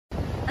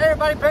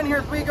everybody, Ben here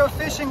with We Go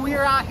Fishing. We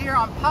are out here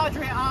on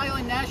Padre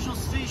Island National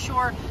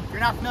Seashore. If you're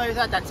not familiar with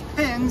that, that's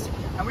Pins.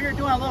 And we are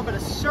doing a little bit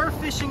of surf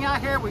fishing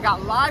out here. We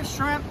got live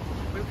shrimp,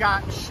 we've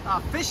got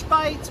fish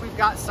bites, we've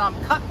got some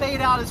cut bait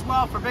out as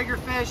well for bigger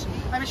fish.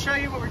 Let me show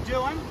you what we're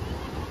doing.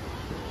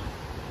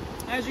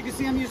 As you can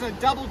see, I'm using a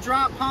double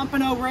drop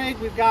pompano rig.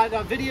 We've got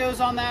videos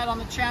on that on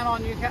the channel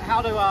on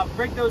how to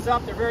rig those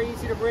up. They're very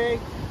easy to rig.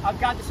 I've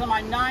got this on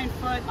my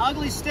 9-foot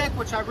ugly stick,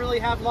 which I really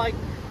have like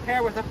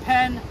pair with a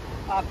Penn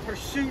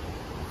Pursuit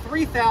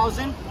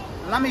 3000.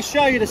 Let me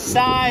show you the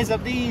size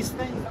of these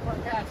things that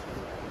we're catching.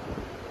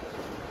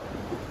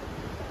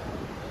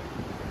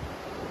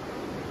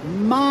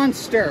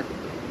 Monster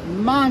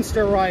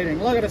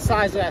whiting. Look at the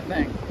size of that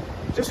thing.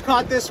 Just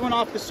caught this one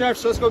off the surf,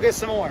 so let's go get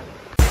some more.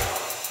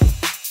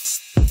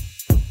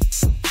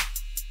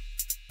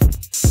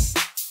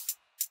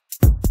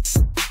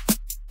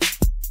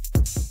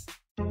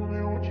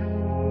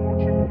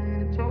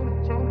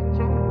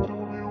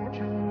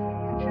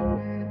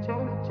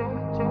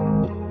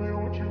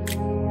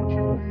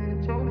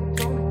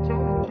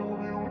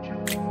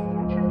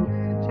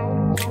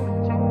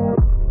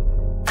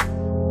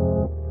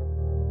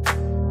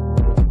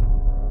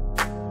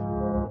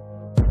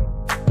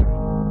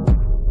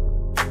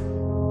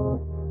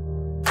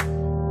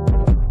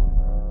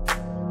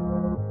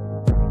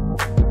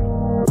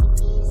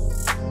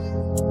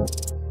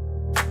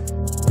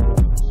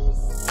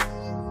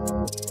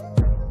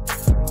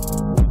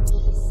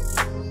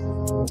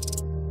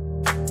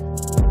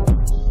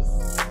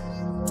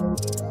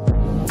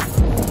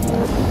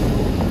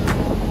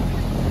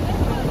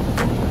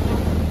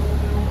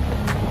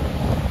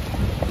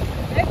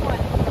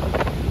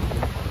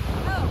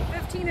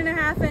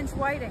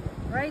 Whiting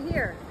right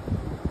here.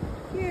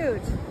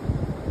 Huge.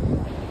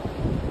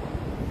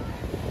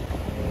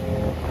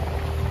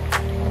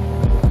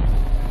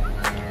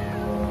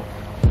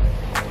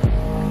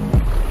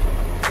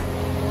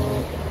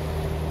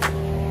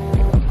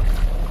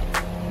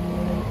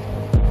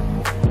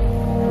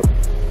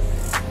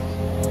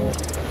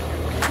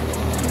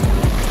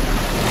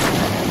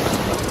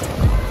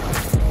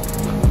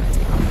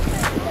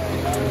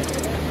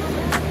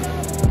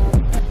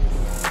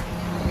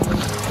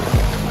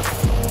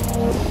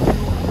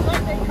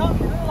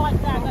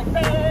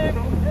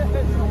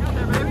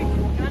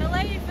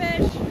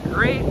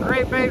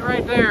 Great bait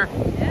right there.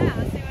 Yeah,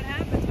 let's see what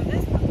happens with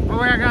this one. What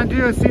we're gonna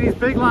do is see these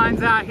big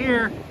lines out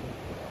here.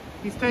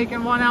 He's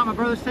taking one out, my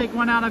brother's taking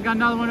one out, I've got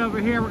another one over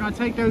here. We're gonna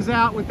take those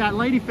out with that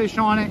ladyfish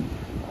on it,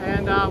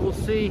 and we'll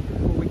see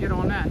what we get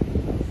on that.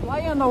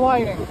 Slaying the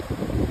whiting.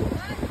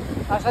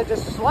 I said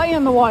just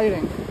slaying the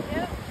whiting.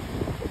 Yep.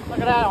 Look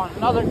at that one,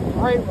 another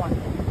great one.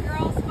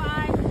 Girls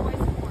 5, boys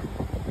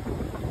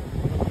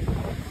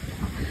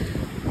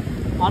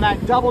 4. On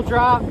that double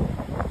drop.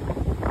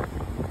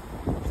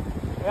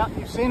 Yep,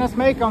 you've seen us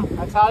make them.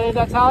 That's how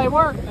they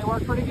work. They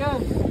work pretty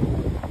good.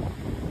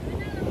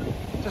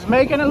 Just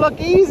making it look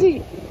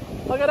easy.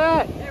 Look at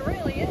that. It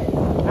really is.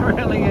 It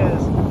really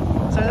is.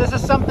 So this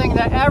is something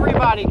that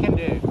everybody can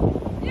do.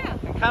 Yeah.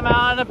 And come out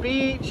on the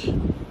beach,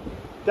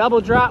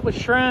 double drop with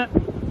shrimp,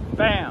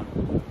 bam.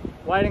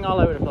 Whiting all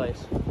over the place.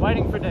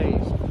 Whiting for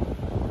days.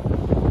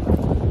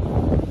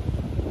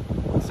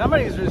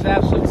 Somebody's just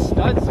absolute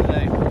studs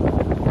today.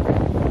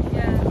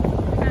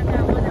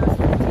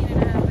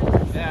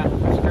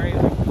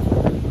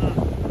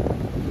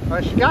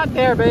 What you got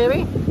there,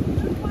 baby?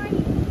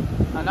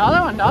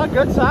 Another one, another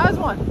good size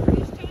one. Look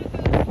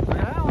at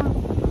that one.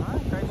 All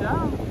right, great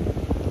job.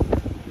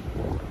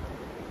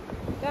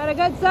 Got a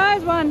good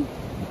size one.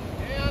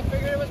 Yeah, I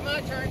figured it was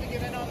my turn to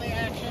get in on the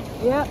action.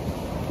 Yep.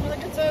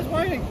 Another good size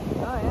whiting.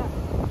 Oh yeah.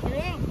 Check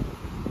it out.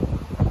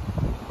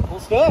 Cool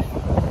stuff.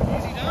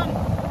 Easy done.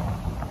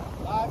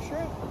 Live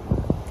shrimp.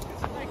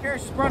 Like here,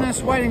 she's running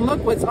this whiting.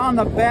 Look what's on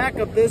the back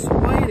of this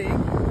whiting.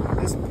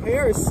 This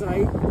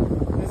parasite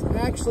has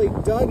actually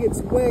dug its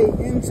way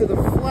into the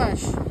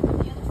flesh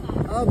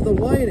of the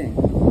whiting.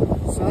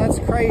 So that's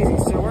crazy.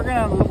 So we're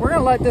gonna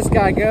let this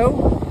guy go,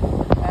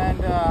 and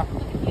yeah.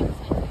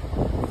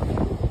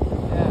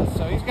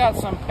 So he's got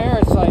some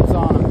parasites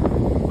on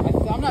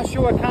him. I'm not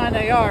sure what kind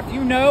they are. If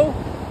you know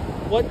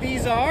what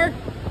these are,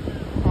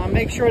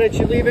 make sure that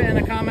you leave it in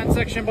the comment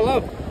section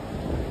below.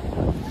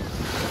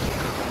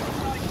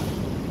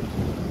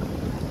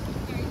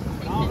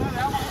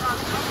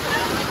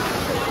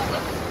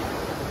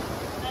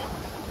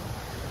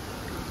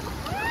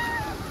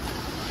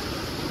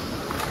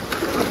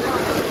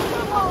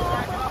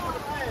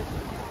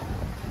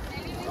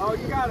 Oh,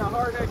 you got a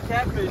hardhead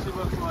catfish, it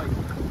looks like.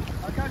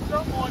 I got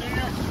something on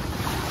here.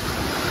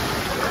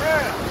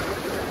 Yeah.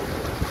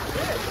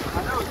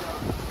 I know.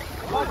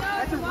 Oh,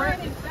 that's a red.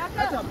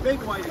 That's a big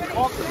one. It's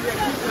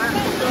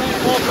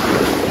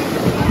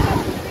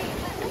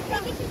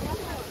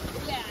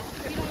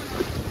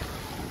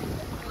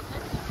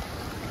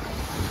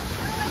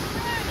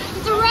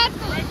a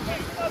redfish.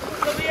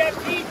 Does he have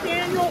teeth,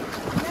 Daniel?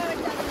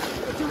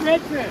 It's a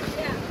redfish.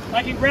 Yeah.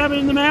 I can grab it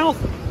in the mouth?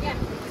 Yeah.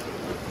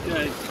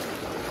 Okay.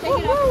 Take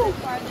it up a bit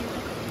farther.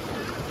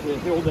 Yeah,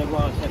 hold that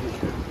rod a second.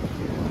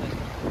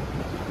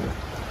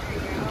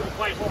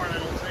 fight more, I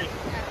don't think.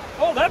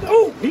 Oh, that,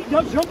 oh, he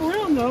does jump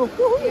around though.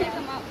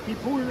 He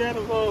pulled it out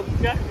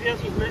of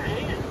Jess's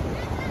hand.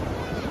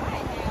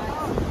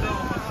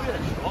 Oh, a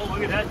fish. Oh,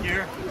 look at that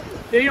deer.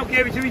 Daniel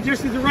gave it to me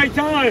just at the right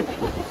time.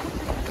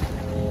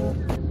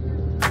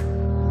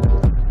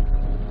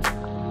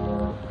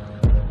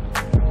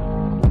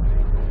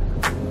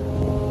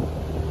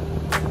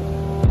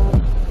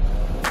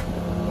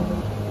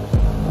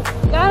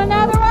 Got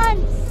another one.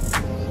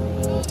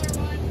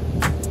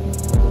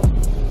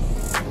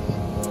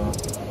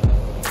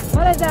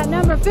 What is that,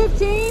 number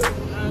 15?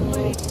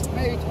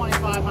 Maybe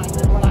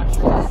 2,500, we're not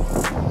sure.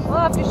 We'll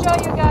have to show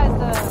you guys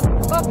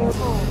the bucket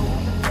full.